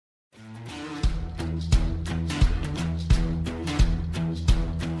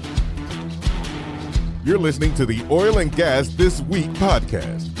You're listening to the Oil and Gas This Week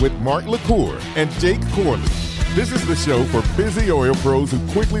podcast with Mark LaCour and Jake Corley. This is the show for busy oil pros who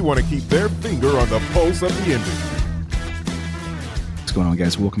quickly want to keep their finger on the pulse of the industry. What's going on,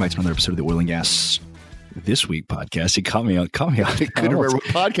 guys? Welcome back to another episode of the Oil and Gas This Week podcast. You caught me out. Couldn't remember what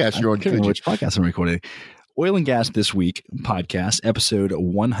podcast you're on. Couldn't remember which podcast I'm recording. Oil and Gas This Week podcast, episode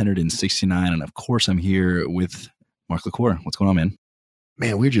 169. And of course, I'm here with Mark LaCour. What's going on, man?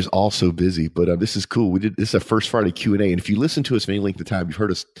 Man, we're just all so busy, but this is cool. This is our first Friday Q&A. And if you listen to us for any length of time, you've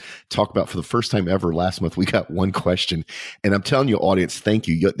heard us talk about for the first time ever last month, we got one question. And I'm telling you, audience, thank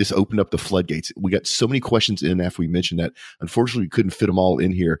you. This opened up the floodgates. We got so many questions in after we mentioned that. Unfortunately, we couldn't fit them all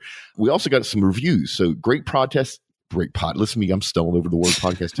in here. We also got some reviews. So great podcast. Listen to me, I'm stumbling over the word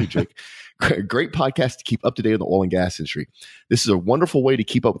podcast too, Jake. Great podcast to keep up to date on the oil and gas industry. This is a wonderful way to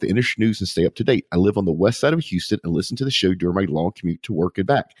keep up with the industry news and stay up to date. I live on the west side of Houston and listen to the show during my long commute to work and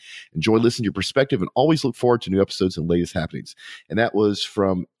back. Enjoy listening to your perspective and always look forward to new episodes and latest happenings. And that was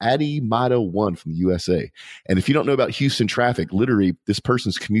from Addy Mata 1 from the USA. And if you don't know about Houston traffic, literally this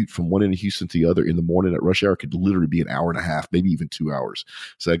person's commute from one end of Houston to the other in the morning at rush hour could literally be an hour and a half, maybe even 2 hours.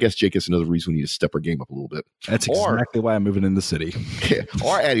 So I guess, Jake, that's another reason we need to step our game up a little bit. That's exactly why I'm moving in the city.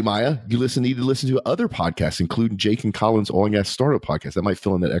 Or Addy Maya, need to listen to other podcasts, including Jake and Colin's Oil and Gas Startup podcast. That might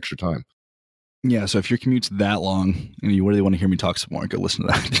fill in that extra time. Yeah, so if your commute's that long and you really want to hear me talk some more, go listen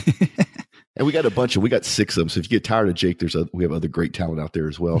to that. And we got we got 6 of them. So if you get tired of Jake, we have other great talent out there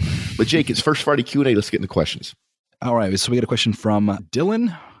as well. But Jake, it's first Friday Q&A. Let's get into questions. All right, so we got a question from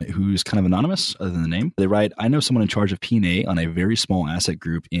Dylan, who's kind of anonymous other than the name. They write, I know someone in charge of P&A on a very small asset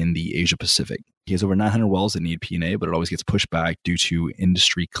group in the Asia Pacific. He has over 900 wells that need P&A, but it always gets pushed back due to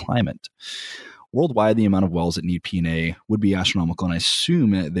industry climate. Worldwide, the amount of wells that need P&A would be astronomical, and I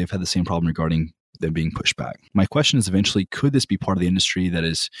assume they've had the same problem regarding them being pushed back. My question is eventually, could this be part of the industry that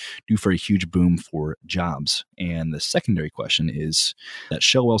is due for a huge boom for jobs? And the secondary question is that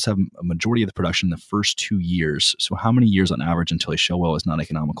shale wells have a majority of the production in the first 2 years. So how many years on average until a shale well is not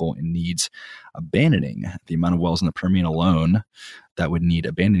economical and needs abandoning? The amount of wells in the Permian alone that would need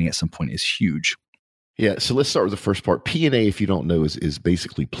abandoning at some point is huge. Yeah, so let's start with the first part. P&A, if you don't know, is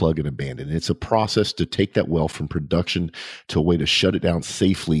basically plug and abandon. It's a process to take that well from production to a way to shut it down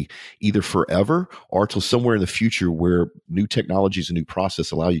safely, either forever or till somewhere in the future where new technologies and new process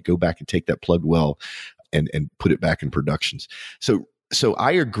allow you to go back and take that plugged well and put it back in productions. So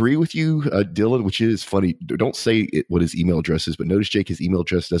I agree with you, Dylan, which is funny. Don't say what his email address is, but notice, Jake, his email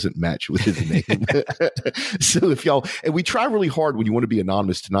address doesn't match with his name. So if y'all, and we try really hard when you want to be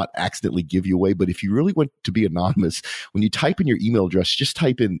anonymous to not accidentally give you away. But if you really want to be anonymous, when you type in your email address, just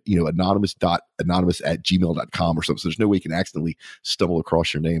type in, anonymous.anonymous@gmail.com or something. So there's no way you can accidentally stumble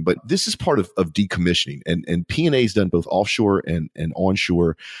across your name. But this is part of decommissioning, and P&A is done both offshore and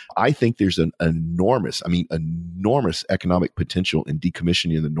onshore. I think there's an enormous economic potential in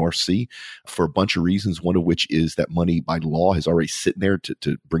decommissioning in the North Sea for a bunch of reasons, one of which is that money by law is already sitting there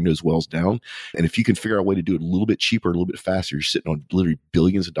to bring those wells down. And if you can figure out a way to do it a little bit cheaper, a little bit faster, you're sitting on literally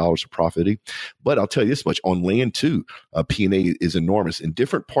billions of dollars of profiting. But I'll tell you this much, on land too, P&A is enormous. And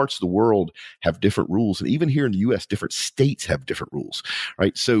different parts of the world have different rules. And even here in the U.S., different states have different rules,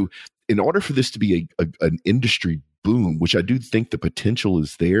 right? So in order for this to be an industry boom, which I do think the potential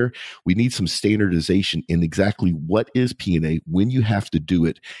is there, we need some standardization in exactly what is P&A, when you have to do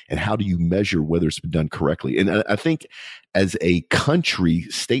it, and how do you measure whether it's been done correctly. And I think as a country,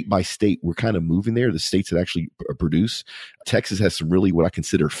 state by state, we're kind of moving there. The states that actually produce, Texas has some really what I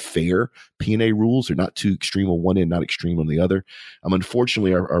consider fair P&A rules. They're not too extreme on one end, not extreme on the other.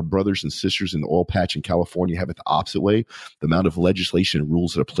 Unfortunately, our brothers and sisters in the oil patch in California have it the opposite way. The amount of legislation and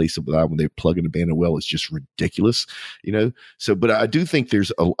rules that are placed when they plug and abandon a well is just ridiculous, So, but I do think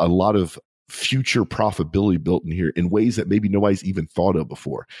there's a lot of future profitability built in here in ways that maybe nobody's even thought of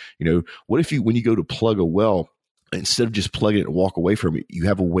before. What if when you go to plug a well, instead of just plugging it and walk away from it, you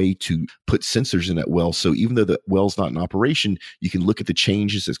have a way to put sensors in that well. So even though the well's not in operation, you can look at the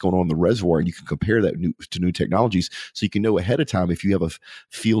changes that's going on in the reservoir and you can compare that to new technologies. So you can know ahead of time if you have a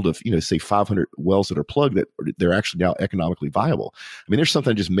field of, say 500 wells that are plugged, that they're actually now economically viable. I mean, there's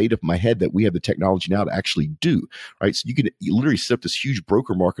something I just made up in my head that we have the technology now to actually do, right? So you literally set up this huge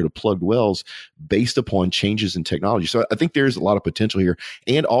broker market of plugged wells based upon changes in technology. So I think there's a lot of potential here,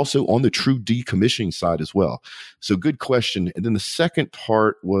 and also on the true decommissioning side as well. So good question. And then the second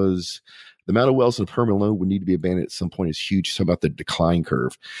part was the amount of wells in the Permian alone would need to be abandoned at some point is huge. So about the decline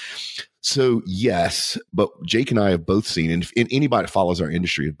curve. So yes, but Jake and I have both seen, and anybody that follows our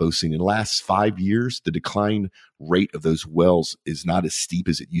industry have both seen in the last 5 years, the decline rate of those wells is not as steep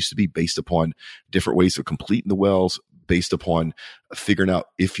as it used to be based upon different ways of completing the wells, based upon figuring out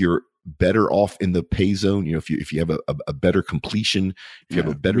if you're better off in the pay zone. You know, if you have a better completion, if you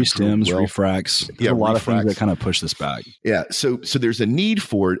have a better stems, refracts, a lot of things that kind of push this back. Yeah. So there's a need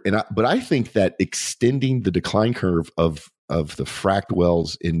for it. But I think that extending the decline curve of the fracked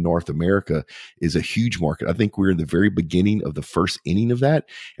wells in North America is a huge market. I think we're in the very beginning of the first inning of that.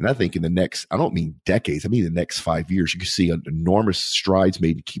 And I think in the next, I don't mean decades, I mean the next 5 years, you can see enormous strides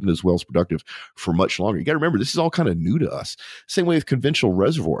made in keeping those wells productive for much longer. You got to remember, this is all kind of new to us. Same way with conventional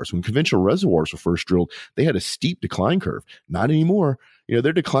reservoirs. When conventional reservoirs were first drilled, they had a steep decline curve. Not anymore. You know,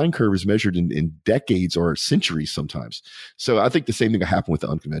 their decline curve is measured in decades or centuries sometimes. So I think the same thing will happen with the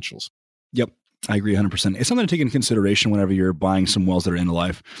unconventionals. Yep. I agree 100%. It's something to take into consideration whenever you're buying some wells that are end of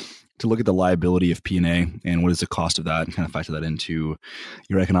life, to look at the liability of P&A and what is the cost of that and kind of factor that into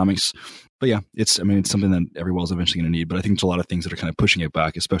your economics. But yeah, it's something that every well is eventually going to need, but I think there's a lot of things that are kind of pushing it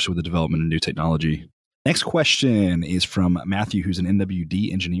back, especially with the development of new technology. Next question is from Matthew, who's an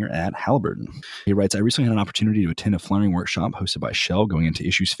NWD engineer at Halliburton. He writes, I recently had an opportunity to attend a flaring workshop hosted by Shell going into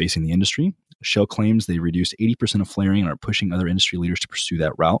issues facing the industry. Shell claims they reduced 80% of flaring and are pushing other industry leaders to pursue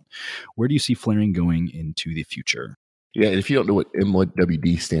that route. Where do you see flaring going into the future? Yeah, and if you don't know what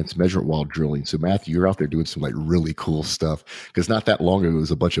MWD stands, measurement while drilling. So Matthew, you're out there doing some like really cool stuff, because not that long ago it was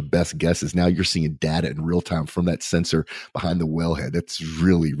a bunch of best guesses. Now you're seeing data in real time from that sensor behind the wellhead. That's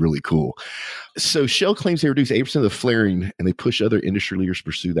really, really cool. So Shell claims they reduce 8% of the flaring and they push other industry leaders to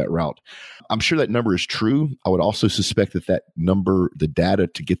pursue that route. I'm sure that number is true. I would also suspect that number, the data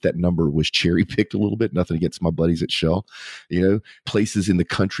to get that number was cherry picked a little bit. Nothing against my buddies at Shell. You know, places in the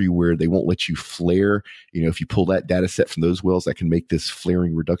country where they won't let you flare. You know, if you pull that data set from those wells, that can make this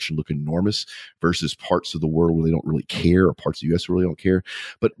flaring reduction look enormous versus parts of the world where they don't really care, or parts of the US really don't care.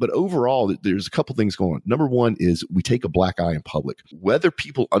 But overall, there's a couple things going on. Number one is we take a black eye in public. Whether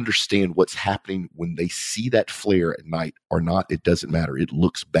people understand what's happening when they see that flare at night or not, it doesn't matter. It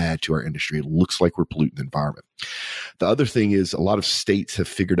looks bad to our industry. It looks like we're polluting the environment. The other thing is a lot of states have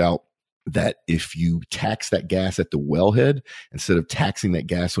figured out that if you tax that gas at the wellhead instead of taxing that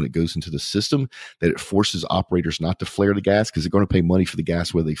gas when it goes into the system, that it forces operators not to flare the gas, because they're going to pay money for the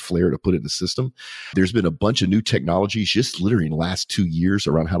gas whether they flare to put it in the system. There's been a bunch of new technologies just literally in the last 2 years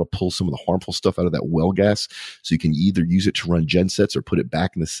around how to pull some of the harmful stuff out of that well gas, so you can either use it to run gensets or put it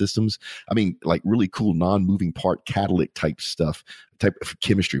back in the systems. I mean, like really cool non-moving part catalytic type stuff, type of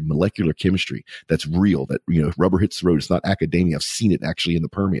chemistry, molecular chemistry that's real, that, you know, rubber hits the road. It's not academia. I've seen it actually in the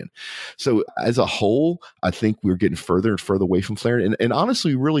Permian. So as a whole, I think we're getting further and further away from flaring. And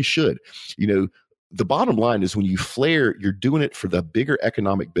honestly, we really should. You know, the bottom line is when you flare, you're doing it for the bigger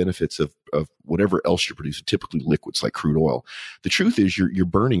economic benefits of whatever else you're producing, typically liquids like crude oil. The truth is you're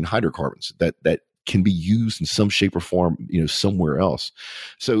burning hydrocarbons that can be used in some shape or form, you know, somewhere else.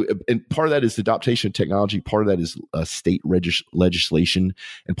 So, and part of that is the adaptation of technology. Part of that is state legislation.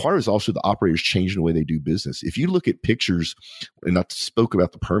 And part of it is also the operators changing the way they do business. If you look at pictures, and I spoke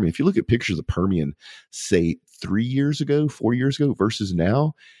about the Permian, if you look at pictures of the Permian, say 3 years ago, 4 years ago versus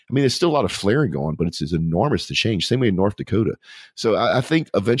now, I mean, there's still a lot of flaring going, but it's enormous the change. Same way in North Dakota. So I think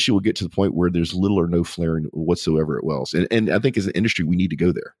eventually we'll get to the point where there's little or no flaring whatsoever at wells. And I think as an industry, we need to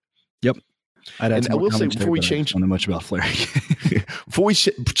go there. Yep. And I will say before we change, I don't know much about flaring. Before we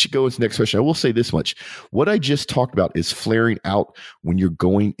go into the next question, I will say this much. What I just talked about is flaring out when you're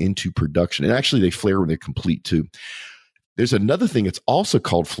going into production. And actually they flare when they're complete too. There's another thing that's also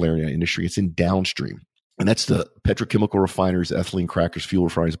called flaring in the industry. It's in downstream. And that's the petrochemical refiners, ethylene crackers, fuel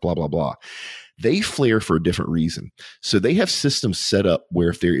refiners, blah, blah, blah. They flare for a different reason. So they have systems set up where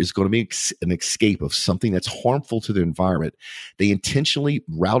if there is going to be an escape of something that's harmful to the environment, they intentionally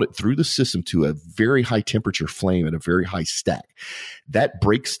route it through the system to a very high temperature flame at a very high stack. That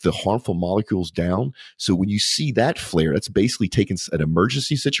breaks the harmful molecules down. So when you see that flare, that's basically taking an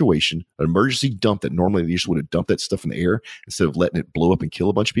emergency situation, an emergency dump that normally they just would have dumped that stuff in the air instead of letting it blow up and kill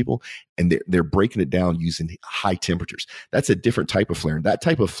a bunch of people. And they're breaking it down using high temperatures. That's a different type of flaring. That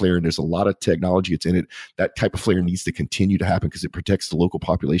type of flaring, there's a lot of technology it's in it. That type of flare needs to continue to happen because it protects the local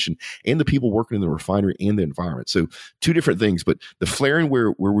population and the people working in the refinery and the environment. So two different things, but the flaring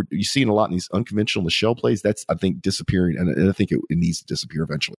where you're seeing a lot in these unconventional, the shell plays, that's, I think, disappearing. And I think it needs to disappear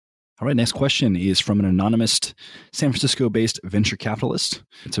eventually. All right, next question is from an anonymous San Francisco-based venture capitalist.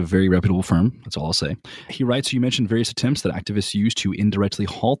 It's a very reputable firm. That's all I'll say. He writes, you mentioned various attempts that activists use to indirectly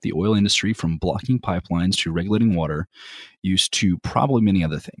halt the oil industry from blocking pipelines to regulating water use to probably many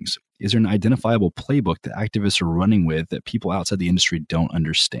other things. Is there an identifiable playbook that activists are running with that people outside the industry don't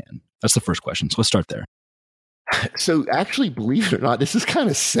understand? That's the first question. So let's start there. So actually, believe it or not, this is kind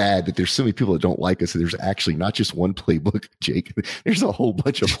of sad that there's so many people that don't like us. And there's actually not just one playbook, Jake. There's a whole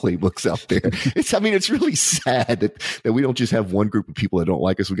bunch of playbooks out there. It's really sad that we don't just have one group of people that don't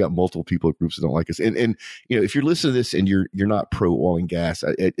like us. We got multiple people, groups that don't like us. And if you're listening to this and you're not pro oil and gas,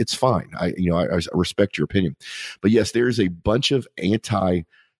 it's fine. I respect your opinion, but yes, there's a bunch of anti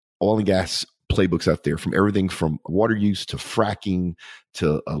oil and gas playbooks out there, from everything from water use to fracking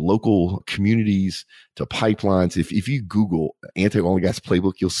to local communities to pipelines. If you Google anti-oil and gas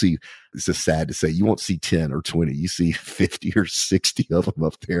playbook, you'll see, it's just sad to say, you won't see 10 or 20. You see 50 or 60 of them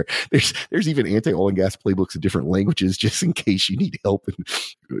up there. There's even anti-oil and gas playbooks in different languages, just in case you need help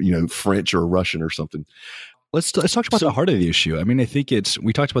in, French or Russian or something. Let's talk about the heart of the issue. I mean, I think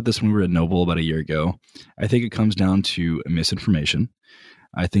we talked about this when we were at Noble about a year ago. I think it comes down to misinformation.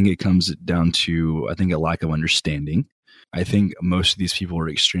 I think it comes down to, a lack of understanding. I think most of these people are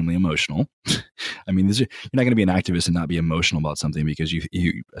extremely emotional. I mean, you're not going to be an activist and not be emotional about something because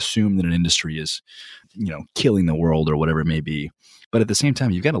you assume that an industry is, killing the world or whatever it may be. But at the same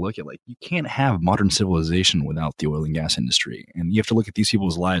time, you've got to look at, you can't have modern civilization without the oil and gas industry. And you have to look at these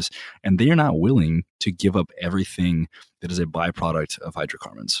people's lives, and they are not willing to give up everything that is a byproduct of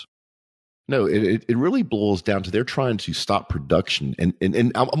hydrocarbons. No, it really boils down to they're trying to stop production. And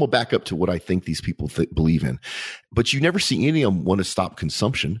I'm going to back up to what I think these people believe in. But you never see any of them want to stop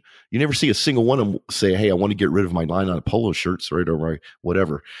consumption. You never see a single one of them say, hey, I want to get rid of my line on polo shirts, right, or my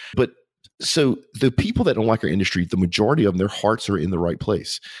whatever. But so the people that don't like our industry, the majority of them, their hearts are in the right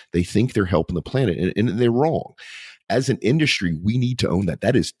place. They think they're helping the planet, and they're wrong. As an industry, we need to own that.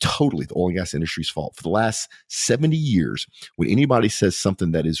 That is totally the oil and gas industry's fault. For the last 70 years, when anybody says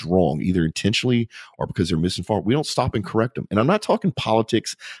something that is wrong, either intentionally or because they're misinformed, we don't stop and correct them. And I'm not talking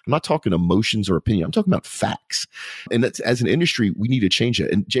politics. I'm not talking emotions or opinion. I'm talking about facts. And that's, as an industry, we need to change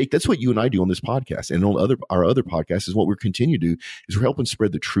that. And Jake, that's what you and I do on this podcast. And on our other podcasts is what we're continuing to do, is we're helping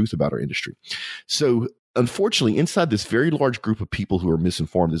spread the truth about our industry. So unfortunately, inside this very large group of people who are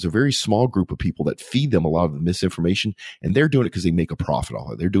misinformed, there's a very small group of people that feed them a lot of the misinformation, and they're doing it because they make a profit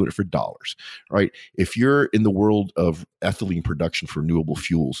off it. They're doing it for dollars, right? If you're in the world of ethylene production for renewable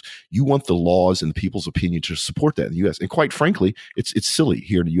fuels, you want the laws and the people's opinion to support that in the U.S. And quite frankly, it's silly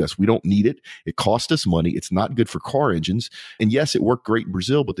here in the U.S. We don't need it. It costs us money. It's not good for car engines. And yes, it worked great in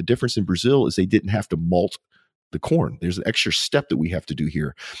Brazil, but the difference in Brazil is they didn't have to malt the corn. There's an extra step that we have to do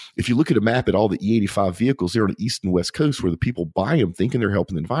here. If you look at a map at all the E85 vehicles, they're on the east and west coast, where the people buy them thinking they're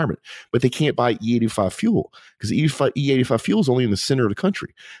helping the environment, but they can't buy E85 fuel because E85 fuel is only in the center of the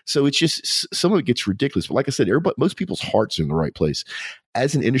country. So it's just, some of it gets ridiculous. But like I said, most people's hearts are in the right place.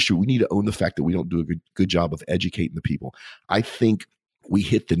 As an industry, we need to own the fact that we don't do a good job of educating the people. I think we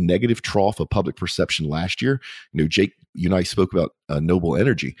hit the negative trough of public perception last year. Jake, you and I spoke about Noble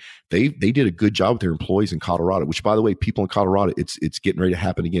Energy. They did a good job with their employees in Colorado, which, by the way, people in Colorado, it's getting ready to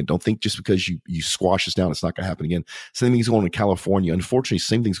happen again. Don't think just because you squash this down, it's not going to happen again. Same thing's going on in California. Unfortunately,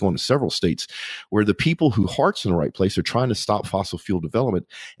 same thing's going on in several states, where the people who heart's in the right place are trying to stop fossil fuel development.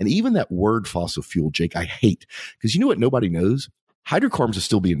 And even that word fossil fuel, Jake, I hate, because you know what nobody knows? Hydrocarbons are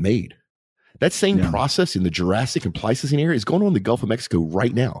still being made. That same process in the Jurassic and Pleistocene area is going on in the Gulf of Mexico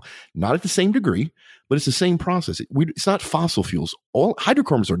right now. Not at the same degree, but it's the same process. It's not fossil fuels. All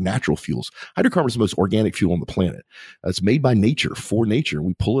hydrocarbons are natural fuels. Hydrocarbons are the most organic fuel on the planet. It's made by nature, for nature.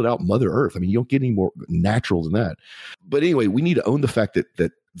 We pull it out Mother Earth. I mean, you don't get any more natural than that. But anyway, we need to own the fact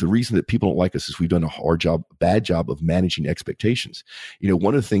that the reason that people don't like us is we've done a bad job of managing expectations.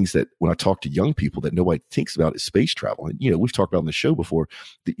 One of the things that when I talk to young people that nobody thinks about is space travel. And, we've talked about on the show before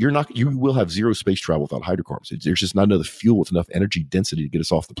that you will have zero space travel without hydrocarbons. There's just not another fuel with enough energy density to get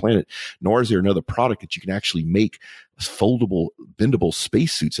us off the planet, nor is there another product that you can actually make foldable, bendable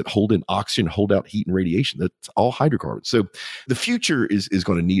spacesuits that hold in oxygen, hold out heat and radiation. That's all hydrocarbons. So the future is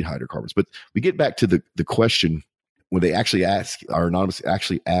going to need hydrocarbons. But we get back to the question, when they actually ask, our anonymous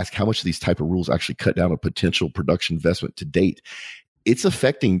actually ask how much of these type of rules actually cut down on potential production investment to date, it's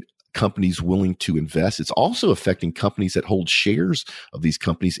affecting companies willing to invest. It's also affecting companies that hold shares of these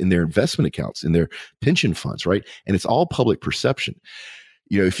companies in their investment accounts, in their pension funds, right? And it's all public perception.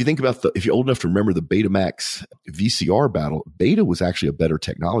 If you think about if you're old enough to remember the Betamax VCR battle, Beta was actually a better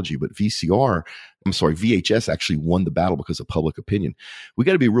technology, but VHS actually won the battle because of public opinion. We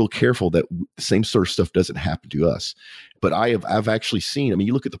got to be real careful that the same sort of stuff doesn't happen to us. But I've actually seen,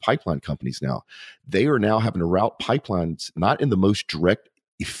 you look at the pipeline companies now, they are now having to route pipelines not in the most direct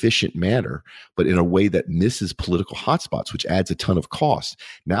efficient manner, but in a way that misses political hotspots, which adds a ton of cost.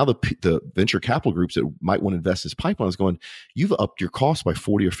 Now the venture capital groups that might want to invest in this pipeline is going, you've upped your cost by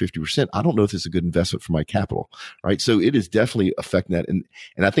 40 or 50%. I don't know if this is a good investment for my capital, right? So it is definitely affecting that. And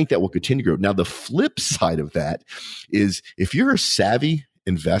I think that will continue to grow. Now, the flip side of that is if you're a savvy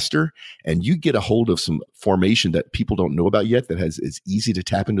investor and you get a hold of some formation that people don't know about yet that is easy to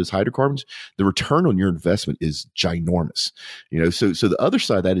tap into as hydrocarbons, the return on your investment is ginormous. So the other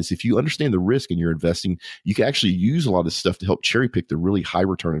side of that is if you understand the risk in your investing, you can actually use a lot of this stuff to help cherry pick the really high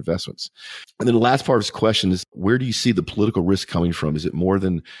return investments. And then the last part of his question is, where do you see the political risk coming from? Is it more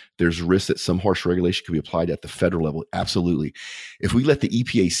than there's risk that some harsh regulation could be applied at the federal level? Absolutely. If we let the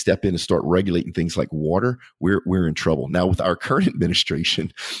EPA step in and start regulating things like water, we're in trouble. Now with our current administration,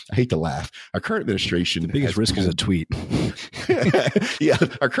 I hate to laugh. Our current administration, the biggest risk is a tweet. Yeah,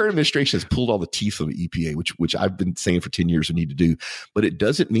 our current administration has pulled all the teeth of the EPA, which I've been saying for 10 years we need to do. But it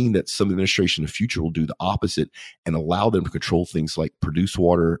doesn't mean that some administration in the future will do the opposite and allow them to control things like produced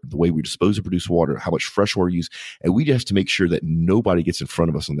water, the way we dispose of produced water, how much fresh water we use. And we just have to make sure that nobody gets in front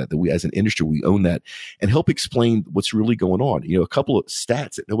of us on that we, as an industry, we own that and help explain what's really going on. A couple of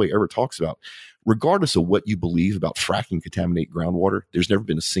stats that nobody ever talks about. Regardless of what you believe about fracking contaminate groundwater, there's never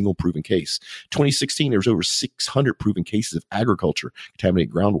been a single proven case. 2016, there was over 600 proven cases of agriculture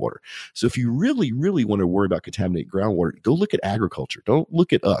contaminate groundwater. So if you really, really want to worry about contaminate groundwater, go look at agriculture. Don't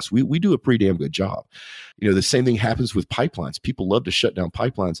look at us. We do a pretty damn good job. The same thing happens with pipelines. People love to shut down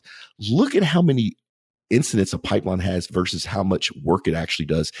pipelines. Look at how many incidents a pipeline has versus how much work it actually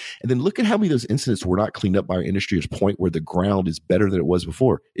does. And then look at how many of those incidents were not cleaned up by our industry to a point where the ground is better than it was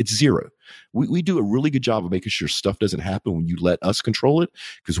before. It's zero. We do a really good job of making sure stuff doesn't happen when you let us control it,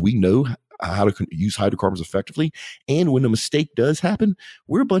 because we know how to use hydrocarbons effectively. And when a mistake does happen,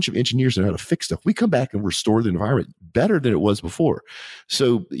 we're a bunch of engineers that know how to fix stuff. We come back and restore the environment better than it was before.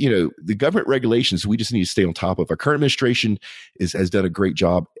 So, the government regulations, we just need to stay on top of. Our current administration has done a great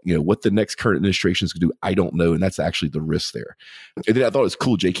job. What the next current administration is going to do, I don't know. And that's actually the risk there. And then I thought it was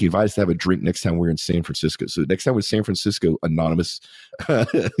cool. Jake, he invited us to have a drink next time we're in San Francisco. So next time we're in San Francisco, anonymous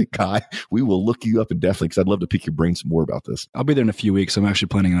guy, we will look you up indefinitely, because I'd love to pick your brain some more about this. I'll be there in a few weeks. I'm actually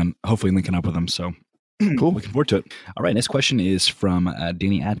planning on hopefully linking up with them. So cool. Looking forward to it. All right. Next question is from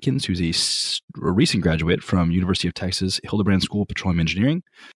Danny Atkins, who's a recent graduate from University of Texas, Hildebrand School of Petroleum Engineering.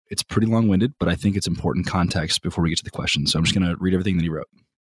 It's pretty long-winded, but I think it's important context before we get to the question. So I'm just going to read everything that he wrote.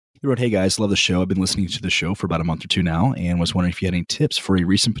 He wrote, "Hey guys, love the show. I've been listening to the show for about a month or two now and was wondering if you had any tips for a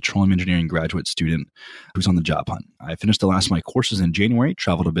recent petroleum engineering graduate student who's on the job hunt. I finished the last of my courses in January,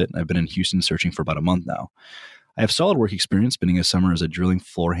 traveled a bit, and I've been in Houston searching for about a month now. I have solid work experience, spending a summer as a drilling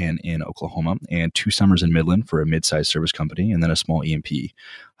floor hand in Oklahoma and 2 summers in Midland for a mid-sized service company and then a small E&P.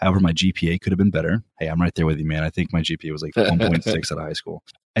 However, my GPA could have been better. Hey, I'm right there with you, man. I think my GPA was like 1.6 out of high school.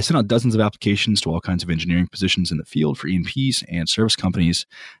 I sent out dozens of applications to all kinds of engineering positions in the field for E&Ps and service companies,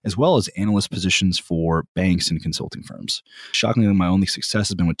 as well as analyst positions for banks and consulting firms. Shockingly, my only success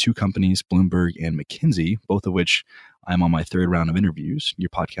has been with 2 companies, Bloomberg and McKinsey, both of which I'm on my 3rd round of interviews. Your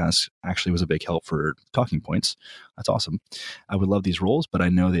podcast actually was a big help for talking points. That's awesome. I would love these roles, but I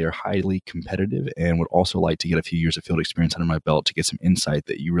know they are highly competitive and would also like to get a few years of field experience under my belt to get some insight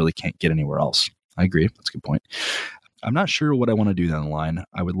that you really can't get anywhere else." I agree. That's a good point. "I'm not sure what I want to do down the line.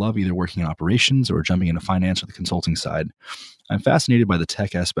 I would love either working in operations or jumping into finance or the consulting side. I'm fascinated by the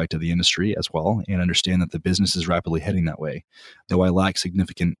tech aspect of the industry as well and understand that the business is rapidly heading that way, though I lack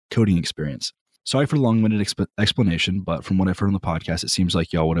significant coding experience. Sorry for the long-winded explanation, but from what I've heard on the podcast, it seems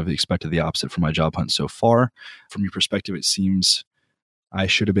like y'all would have expected the opposite from my job hunt so far. From your perspective, it seems I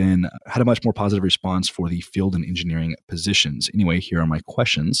should have had a much more positive response for the field and engineering positions. Anyway, here are my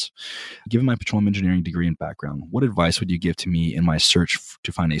questions. Given my petroleum engineering degree and background, what advice would you give to me in my search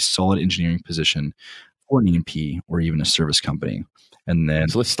to find a solid engineering position for an E&P or even a service company?" And then,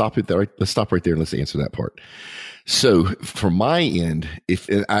 so let's stop it there. Let's stop right there and let's answer that part. So from my end,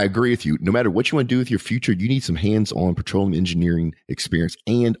 and I agree with you, no matter what you want to do with your future, you need some hands-on petroleum engineering experience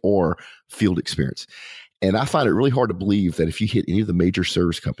and or field experience. And I find it really hard to believe that if you hit any of the major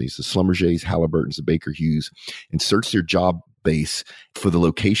service companies, the Schlumbergers, Halliburtons, the Baker Hughes, and search their job base for the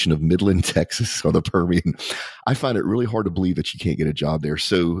location of Midland, Texas, or the Permian, I find it really hard to believe that you can't get a job there.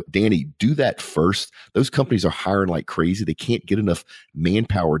 So, Danny, do that first. Those companies are hiring like crazy. They can't get enough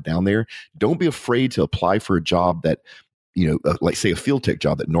manpower down there. Don't be afraid to apply for a job that, like say a field tech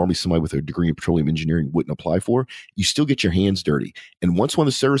job that normally somebody with a degree in petroleum engineering wouldn't apply for. You still get your hands dirty. And once one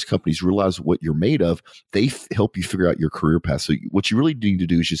of the service companies realize what you're made of, they help you figure out your career path. So what you really need to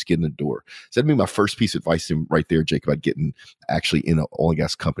do is just get in the door. So that'd be my first piece of advice to him right there, Jake, about getting actually in an oil and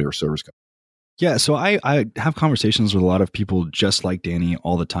gas company or service company. Yeah, so I have conversations with a lot of people just like Danny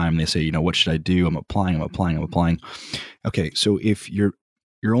all the time. They say, what should I do? I'm applying. Okay, so if your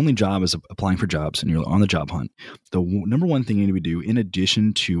only job is applying for jobs and you're on the job hunt, the number one thing you need to do in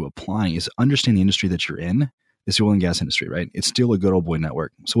addition to applying is understand the industry that you're in. It's the oil and gas industry, right? It's still a good old boy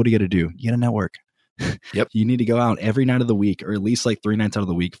network. So what do you got to do? You got to network. Yep. You need to go out every night of the week, or at least like 3 nights out of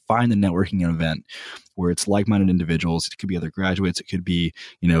the week, find the networking event where it's like-minded individuals. It could be other graduates. It could be,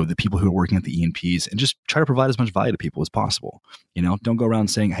 the people who are working at the E&Ps, and just try to provide as much value to people as possible. Don't go around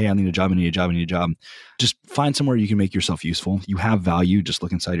saying, hey, I need a job. Just find somewhere you can make yourself useful. You have value. Just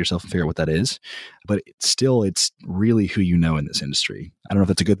look inside yourself and figure out what that is. But it's really who you know in this industry. I don't know if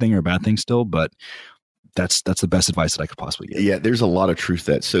that's a good thing or a bad thing still, but that's the best advice that I could possibly give. Yeah, there's a lot of truth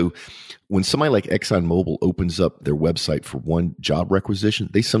to that. So when somebody like ExxonMobil opens up their website for one job requisition,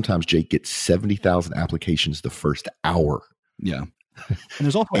 they sometimes, Jake, get 70,000 applications the first hour. Yeah. And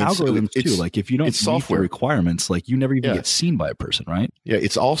there's also algorithms too. Like if you don't meet the requirements, like you never even get seen by a person, right? Yeah,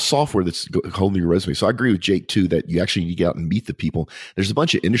 it's all software that's holding your resume. So I agree with Jake too that you actually need to get out and meet the people. There's a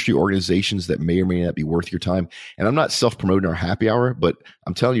bunch of industry organizations that may or may not be worth your time. And I'm not self-promoting our happy hour, but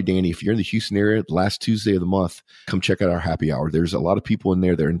I'm telling you, Danny, if you're in the Houston area, the last Tuesday of the month, come check out our happy hour. There's a lot of people in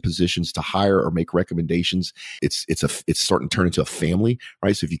there that are in positions to hire or make recommendations. It's starting to turn into a family,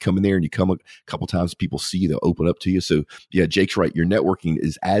 right? So if you come in there and you come a couple times, people see you, they'll open up to you. So yeah, Jake's right. Your networking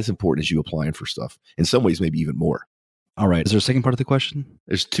is as important as you applying for stuff. In some ways, maybe even more. All right. Is there a second part of the question?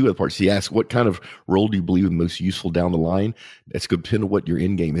 There's two other parts. He asked, what kind of role do you believe is most useful down the line? That's going to depend on what your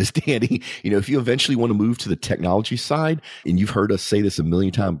end game is, Danny. If you eventually want to move to the technology side, and you've heard us say this a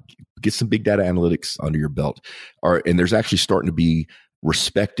million times, get some big data analytics under your belt. And there's actually starting to be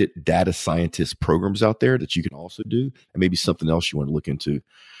respected data scientist programs out there that you can also do, and maybe something else you want to look into.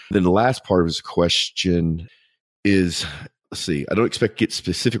 Then the last part of his question is, let's see, I don't expect to get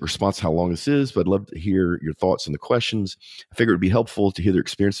specific response how long this is, but I'd love to hear your thoughts on the questions. I figure it'd be helpful to hear the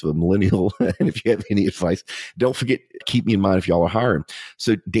experience of a millennial. And if you have any advice, don't forget, keep me in mind if y'all are hiring.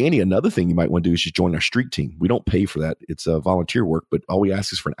 So Danny, another thing you might want to do is just join our street team. We don't pay for that. It's volunteer work, but all we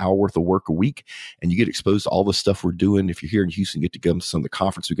ask is for an hour worth of work a week. And you get exposed to all the stuff we're doing. If you're here in Houston, you get to come to some of the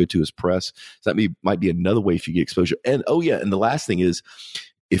conference we go to as press. So that might be another way if you get exposure. And and the last thing is,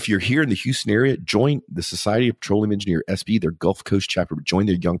 if you're here in the Houston area, join the Society of Petroleum Engineers, SB, their Gulf Coast chapter, join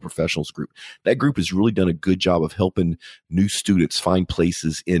their Young Professionals group. That group has really done a good job of helping new students find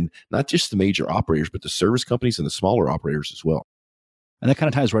places in not just the major operators, but the service companies and the smaller operators as well. And that kind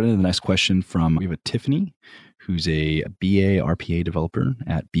of ties right into the next question we have a Tiffany, who's a BA RPA developer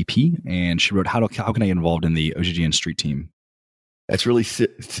at BP. And she wrote, how can I get involved in the OGGN street team? That's really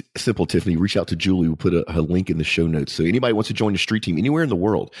simple, Tiffany. Reach out to Julie. We'll put a link in the show notes. So anybody wants to join the street team anywhere in the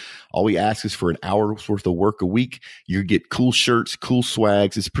world, all we ask is for an hour's worth of work a week. You get cool shirts, cool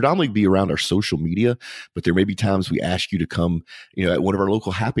swags. It's predominantly be around our social media, but there may be times we ask you to come, at one of our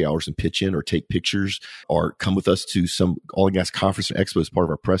local happy hours and pitch in or take pictures or come with us to some oil and gas conference or expo as part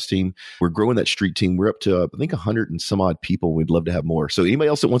of our press team. We're growing that street team. We're up to, I think, 100 and some odd people. We'd love to have more. So anybody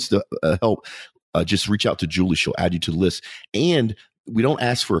else that wants to help, just reach out to Julie. She'll add you to the list. And we don't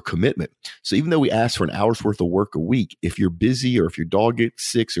ask for a commitment. So even though we ask for an hour's worth of work a week, if you're busy or if your dog gets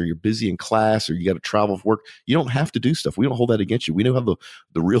sick or you're busy in class or you got to travel for work, you don't have to do stuff. We don't hold that against you. We know how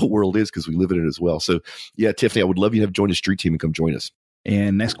the real world is because we live in it as well. So yeah, Tiffany, I would love you to have joined the street team and come join us.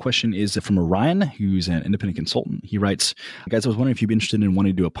 And next question is from Orion, who's an independent consultant. He writes, guys, I was wondering if you'd be interested in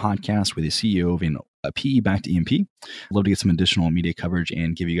wanting to do a podcast with the CEO of a PE-backed E&P. I'd love to get some additional media coverage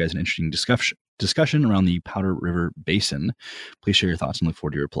and give you guys an interesting discussion around the Powder River Basin. Please share your thoughts and look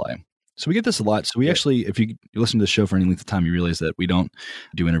forward to your reply. So we get this a lot. So we actually, if you listen to the show for any length of time, you realize that we don't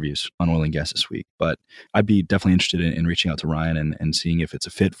do interviews on oil and gas this week. But I'd be definitely interested in reaching out to Ryan and seeing if it's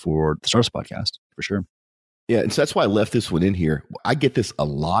a fit for the Stardust podcast, for sure. Yeah, and so that's why I left this one in here. I get this a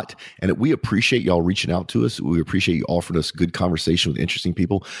lot, and we appreciate y'all reaching out to us. We appreciate you offering us good conversation with interesting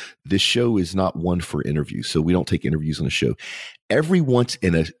people. This show is not one for interviews, so we don't take interviews on the show. Every once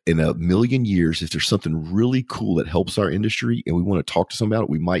in a million years, if there's something really cool that helps our industry and we want to talk to somebody about it,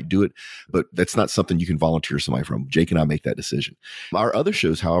 we might do it, but that's not something you can volunteer somebody from. Jake and I make that decision. Our other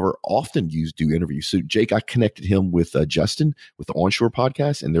shows, however, often do interviews. So Jake, I connected him with Justin with the Onshore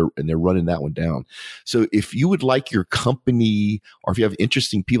podcast, and they're running that one down. So if you would like your company, or if you have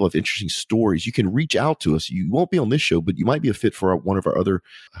interesting people, have interesting stories, you can reach out to us. You won't be on this show, but you might be a fit for one of our other,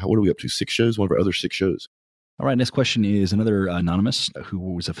 what are we up to? 6 shows? One of our other 6 shows. All right, next question is another anonymous who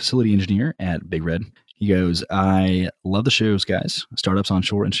was a facility engineer at Big Red. He goes, I love the shows, guys. Startups,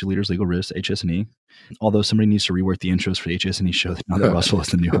 onshore, industry leaders, legal risks, HS&E. Although somebody needs to rework the intros for the HS&E show that now that Russell is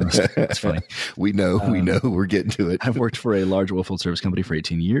the new host. That's funny. We know. We're getting to it. I've worked for a large oilfield service company for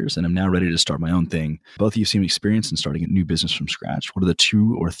 18 years, and I'm now ready to start my own thing. Both of you seem experienced in starting a new business from scratch. What are the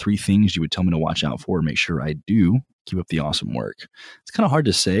 2 or 3 things you would tell me to watch out for and make sure I do? Keep up the awesome work. It's kind of hard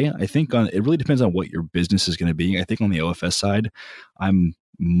to say. I think it really depends on what your business is going to be. I think on the OFS side, I'm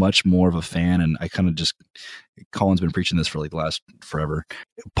much more of a fan, and I kind of just, Colin's been preaching this for like the last forever,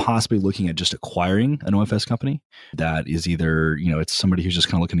 possibly looking at just acquiring an OFS company that is either, it's somebody who's just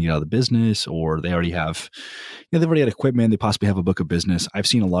kind of looking to get out of the business, or they already have, they've already had equipment, they possibly have a book of business. I've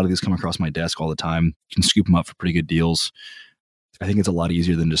seen a lot of these come across my desk all the time. You can scoop them up for pretty good deals. I think it's a lot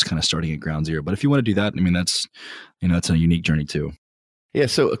easier than just kind of starting at ground zero. But if you want to do that, I mean, that's a unique journey too. Yeah,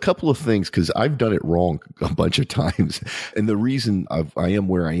 so a couple of things, because I've done it wrong a bunch of times. And the reason I am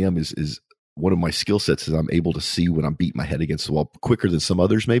where I am is one of my skill sets is I'm able to see when I'm beating my head against the wall quicker than some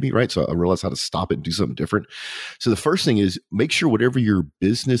others maybe, right? So I realize how to stop it and do something different. So the first thing is make sure whatever your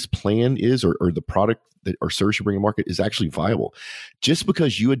business plan is or the product that or service you bring to market is actually viable. Just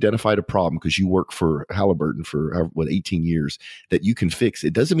because you identified a problem because you work for Halliburton for 18 years that you can fix,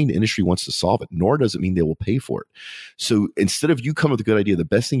 it doesn't mean the industry wants to solve it, nor does it mean they will pay for it. So instead of you coming with a good idea, the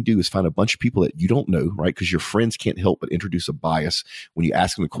best thing to do is find a bunch of people that you don't know, right? Because your friends can't help but introduce a bias. When you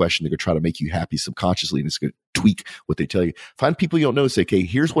ask them a question, they're going to try to make you happy subconsciously, and it's going to tweak what they tell you. Find people you don't know and say, okay,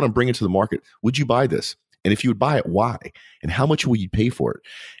 here's what I'm bringing to the market. Would you buy this? And if you would buy it, why? And how much will you pay for it?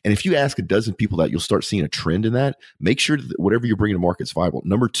 And if you ask a dozen people that, you'll start seeing a trend in that. Make sure that whatever you're bringing to market is viable.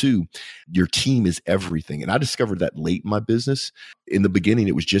 Number 2, your team is everything. And I discovered that late in my business. In the beginning,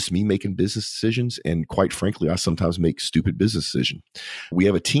 it was just me making business decisions. And quite frankly, I sometimes make stupid business decisions. We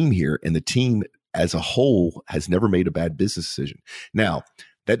have a team here, and the team as a whole has never made a bad business decision. Now,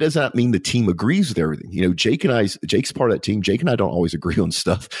 that does not mean the team agrees with everything. Jake's part of that team. Jake and I don't always agree on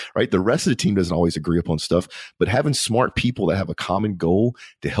stuff, right? The rest of the team doesn't always agree upon stuff, but having smart people that have a common goal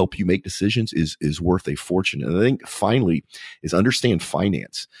to help you make decisions is worth a fortune. And I think finally is understand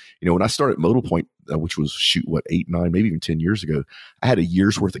finance. When I started ModalPoint, which was 8, 9, maybe even 10 years ago, I had a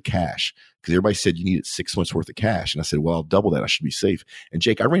year's worth of cash because everybody said you needed 6 months worth of cash. And I said, well, I'll double that. I should be safe. And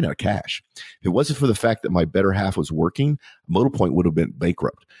Jake, I ran out of cash. If it wasn't for the fact that my better half was working, ModalPoint would have been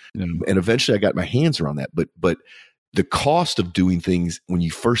bankrupt. And eventually I got my hands around that. But the cost of doing things when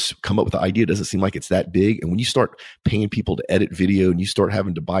you first come up with the idea doesn't seem like it's that big. And when you start paying people to edit video and you start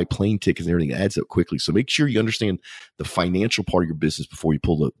having to buy plane tickets and everything, it adds up quickly. So make sure you understand the financial part of your business before you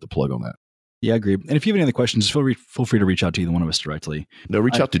pull the plug on that. Yeah, I agree. And if you have any other questions, just feel free to reach out to either one of us directly. No,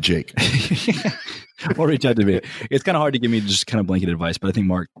 reach out to Jake. Or reach out to me. It's kind of hard to give me just kind of blanket advice, but I think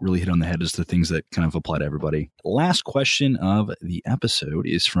Mark really hit on the head as the things that kind of apply to everybody. Last question of the episode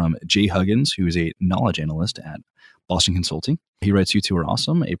is from Jay Huggins, who is a knowledge analyst at Boston Consulting. He writes, "You two are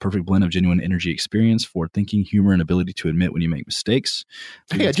awesome. A perfect blend of genuine energy experience, forward thinking, humor, and ability to admit when you make mistakes."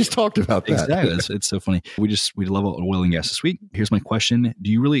 Hey, I just talked about that. Exactly. It's so funny. We love oil and gas this week. Here's my question.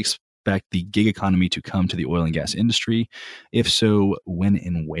 Do you really expect the gig economy to come to the oil and gas industry? If so, when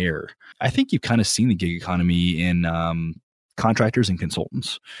and where? I think you've kind of seen the gig economy in contractors and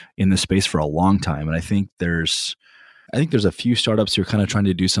consultants in this space for a long time. And I think there's a few startups who are kind of trying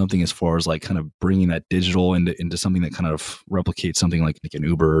to do something as far as like kind of bringing that digital into something that kind of replicates something like an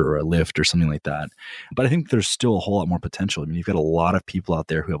Uber or a Lyft or something like that. But I think there's still a whole lot more potential. I mean, you've got a lot of people out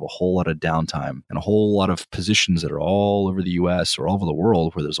there who have a whole lot of downtime and a whole lot of positions that are all over the US or all over the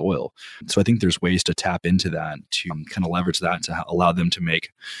world where there's oil. So I think there's ways to tap into that, to kind of leverage that to allow them to make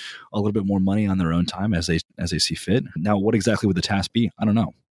a little bit more money on their own time as they see fit. Now, what exactly would the task be? I don't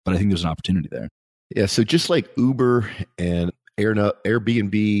know, but I think there's an opportunity there. Yeah, so just like Uber and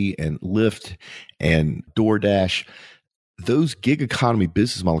Airbnb and Lyft and DoorDash, those gig economy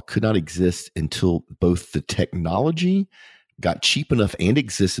business models could not exist until both the technology got cheap enough and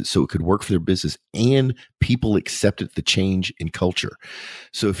existed so it could work for their business and people accepted the change in culture.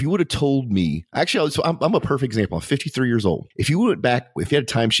 So if you would have told me, actually, I'm a perfect example. I'm 53 years old. If you went back, if you had a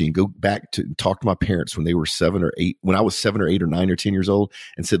time machine, go back to talk to my parents when they were 7 or 8, when I was 7 or 8 or 9 or 10 years old,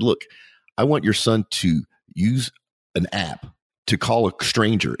 and said, look, I want your son to use an app to call a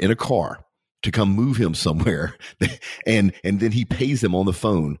stranger in a car to come move him somewhere. And then he pays them on the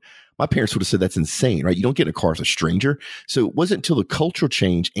phone. My parents would have said that's insane, right? You don't get in a car as a stranger. So it wasn't until the cultural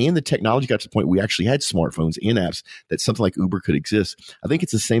change and the technology got to the point where we actually had smartphones and apps that something like Uber could exist. I think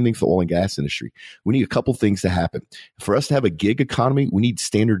it's the same thing for the oil and gas industry. We need a couple things to happen. For us to have a gig economy, we need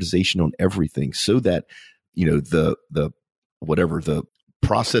standardization on everything so that, the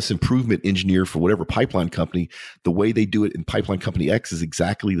process improvement engineer for whatever pipeline company, the way they do it in pipeline company X is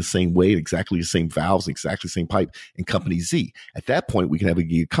exactly the same way, exactly the same valves, exactly the same pipe in company Z. At that point, we can have a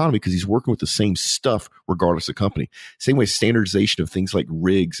gig economy because he's working with the same stuff regardless of company. Same way, standardization of things like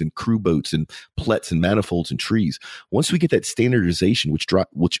rigs and crew boats and plets and manifolds and trees. Once we get that standardization,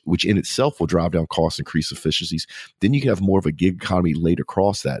 which in itself will drive down costs, increase efficiencies, then you can have more of a gig economy laid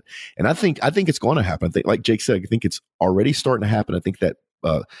across that. And I think it's going to happen. I think, like Jake said, I think it's already starting to happen. I think that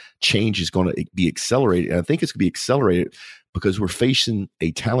change is going to be accelerated. And I think it's going to be accelerated because we're facing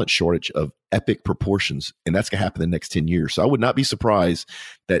a talent shortage of epic proportions, and that's going to happen in the next 10 years. So I would not be surprised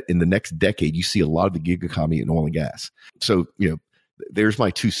that in the next decade, you see a lot of the gig economy in oil and gas. So, there's my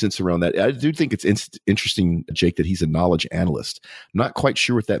 2 cents around that. I do think it's interesting, Jake, that he's a knowledge analyst. I'm not quite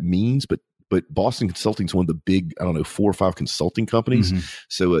sure what that means, but Boston Consulting is one of the big, 4 or 5 consulting companies. Mm-hmm.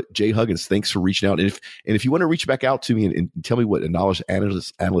 So Jay Huggins, thanks for reaching out. And if you want to reach back out to me and tell me what a knowledge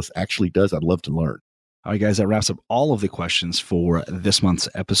analyst actually does, I'd love to learn. All right, guys, that wraps up all of the questions for this month's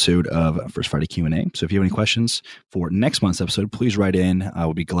episode of First Friday Q&A. So if you have any questions for next month's episode, please write in. I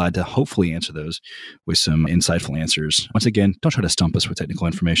will be glad to hopefully answer those with some insightful answers. Once again, don't try to stump us with technical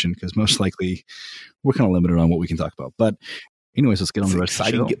information because most likely we're kind of limited on what we can talk about. But anyways, let's get on the rest of the show.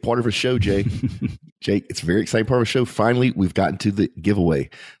 Exciting to get part of a show, Jay. Jake, it's a very exciting part of the show. Finally, we've gotten to the giveaway.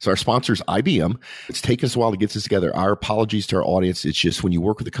 So our sponsor is IBM. It's taken us a while to get this together. Our apologies to our audience. It's just when you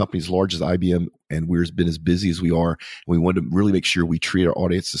work with a company as large as IBM, and we've been as busy as we are, and we wanted to really make sure we treat our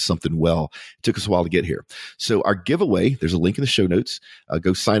audience as something well. It took us a while to get here. So our giveaway, there's a link in the show notes.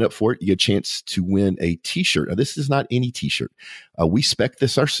 Go sign up for it. You get a chance to win a t-shirt. Now, this is not any t-shirt. We spec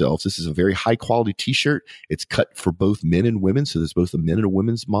this ourselves. This is a very high quality t-shirt. It's cut for both men and women. So there's both a men and a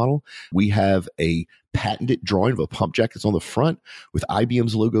women's model. We have a patented drawing of a pump jack that's on the front with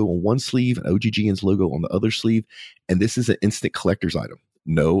IBM's logo on one sleeve and OGGN's logo on the other sleeve. And this is an instant collector's item.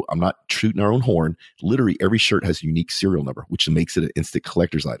 No, I'm not shooting our own horn. Literally, every shirt has a unique serial number, which makes it an instant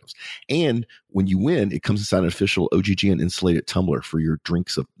collector's items. And when you win, it comes inside an official OGGN insulated tumbler for your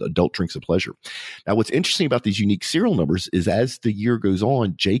adult drinks of pleasure. Now, what's interesting about these unique serial numbers is as the year goes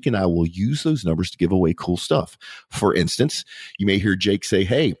on, Jake and I will use those numbers to give away cool stuff. For instance, you may hear Jake say,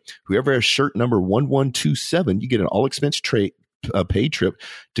 hey, whoever has shirt number 1127, you get an all expense paid trip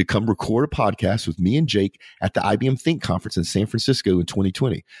to come record a podcast with me and Jake at the IBM Think Conference in San Francisco in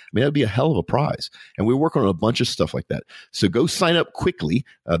 2020. I mean, that'd be a hell of a prize. And we're working on a bunch of stuff like that. So go sign up quickly.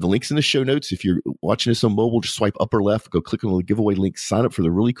 The link's in the show notes. If you're watching this on mobile, just swipe up or left, go click on the giveaway link, sign up for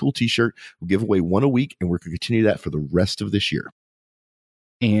the really cool t-shirt. We'll give away one a week, and we're going to continue that for the rest of this year.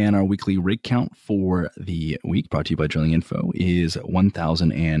 And our weekly rig count for the week, brought to you by Drilling Info, is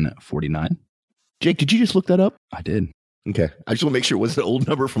 1,049. Jake, did you just look that up? I did. Okay. I just want to make sure it wasn't an old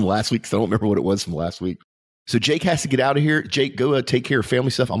number from last week because I don't remember what it was from last week. So Jake has to get out of here. Jake, go take care of family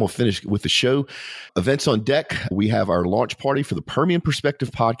stuff. I'm going to finish with the show. Events on deck. We have our launch party for the Permian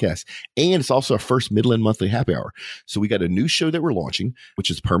Perspective podcast, and it's also our first Midland Monthly Happy Hour. So we got a new show that we're launching, which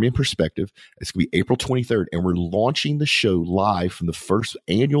is Permian Perspective. It's going to be April 23rd, and we're launching the show live from the first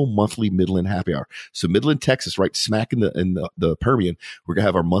annual monthly Midland Happy Hour. So Midland, Texas, right smack in the Permian, we're going to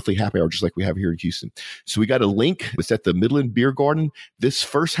have our monthly happy hour just like we have here in Houston. So we got a link. It's at the Midland Beer Garden. This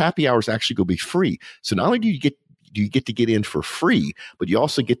first happy hour is actually going to be free. So not only do you get to get in for free, but you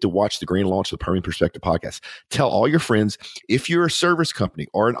also get to watch the grand launch of the Permian Perspective podcast. Tell all your friends, if you're a service company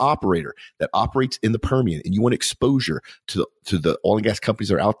or an operator that operates in the Permian and you want exposure to the oil and gas companies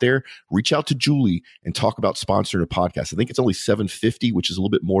that are out there, reach out to Julie and talk about sponsoring a podcast. I think it's only $750, which is a little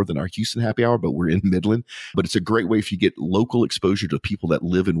bit more than our Houston happy hour, but we're in Midland. But it's a great way if you get local exposure to people that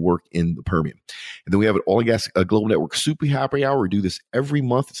live and work in the Permian. And then we have an oil and gas Global Network Super Happy Hour. We do this every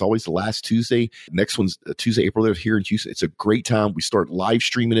month. It's always the last Tuesday. Next one's Tuesday, April 3rd here in Houston. It's a great time. We start live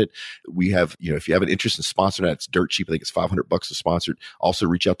streaming it. We have, if you have an interest in sponsoring that, it's dirt cheap. I think it's $500 to sponsor it. Also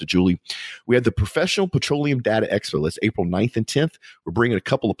reach out to Julie. We have the Professional Petroleum Data Expo. That's April 9th and 10th. We're bringing a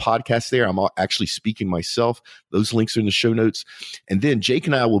couple of podcasts there. I'm actually speaking myself. Those links are in the show notes. And then Jake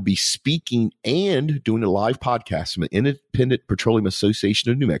and I will be speaking and doing a live podcast from the Independent Petroleum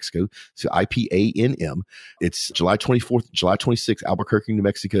Association of New Mexico, so IPANM. It's July 24th, July 26th, Albuquerque, New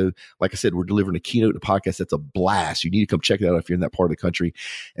Mexico. Like I said, we're delivering a keynote and a podcast. That's a blast. You need to come check it out if you're in that part of the country.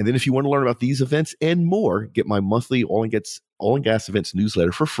 And then if you want to learn about these events and more, get my monthly oil and gas events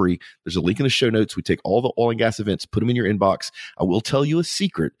newsletter for free. There's a link in the show notes. We take all the oil and gas events, put them in your inbox. I will tell you a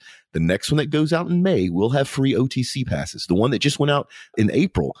secret. The next one that goes out in May will have free OTC passes. The one that just went out in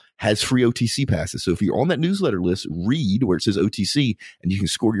April has free OTC passes. So if you're on that newsletter list, read where it says OTC and you can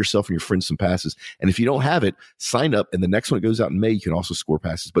score yourself and your friends some passes. And if you don't have it, sign up. And the next one that goes out in May, you can also score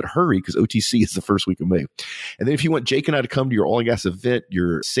passes. But hurry, because OTC is the first week of May. And then if you want Jake and I to come to your oil and gas event,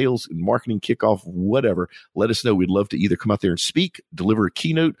 your sales and marketing kickoff, whatever, let us know. We'd love to either come out there and speak, deliver a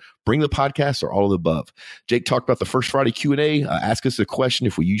keynote, bring the podcast, or all of the above. Jake talked about the First Friday Q&A. Ask us a question.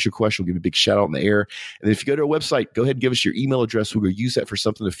 If we use your question, we'll give you a big shout out in the air. And then if you go to our website, go ahead and give us your email address. We'll go use that for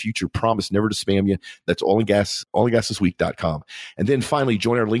something in the future. Promise never to spam you. That's oilandgasthisweek.com. And then finally,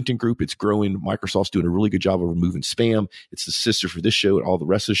 join our LinkedIn group. It's growing. Microsoft's doing a really good job of removing spam. It's the sister for this show and all the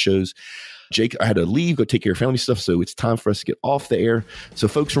rest of the shows. Jake, I had to leave, go take care of family stuff, so it's time for us to get off the air. So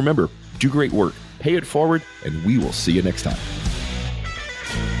folks, remember, do great work, pay it forward, and we will see you next time.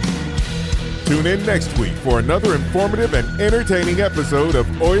 Tune in next week for another informative and entertaining episode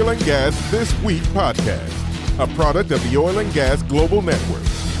of Oil and Gas This Week podcast, a product of the Oil and Gas Global Network.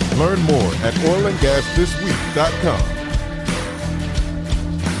 Learn more at oilandgasthisweek.com.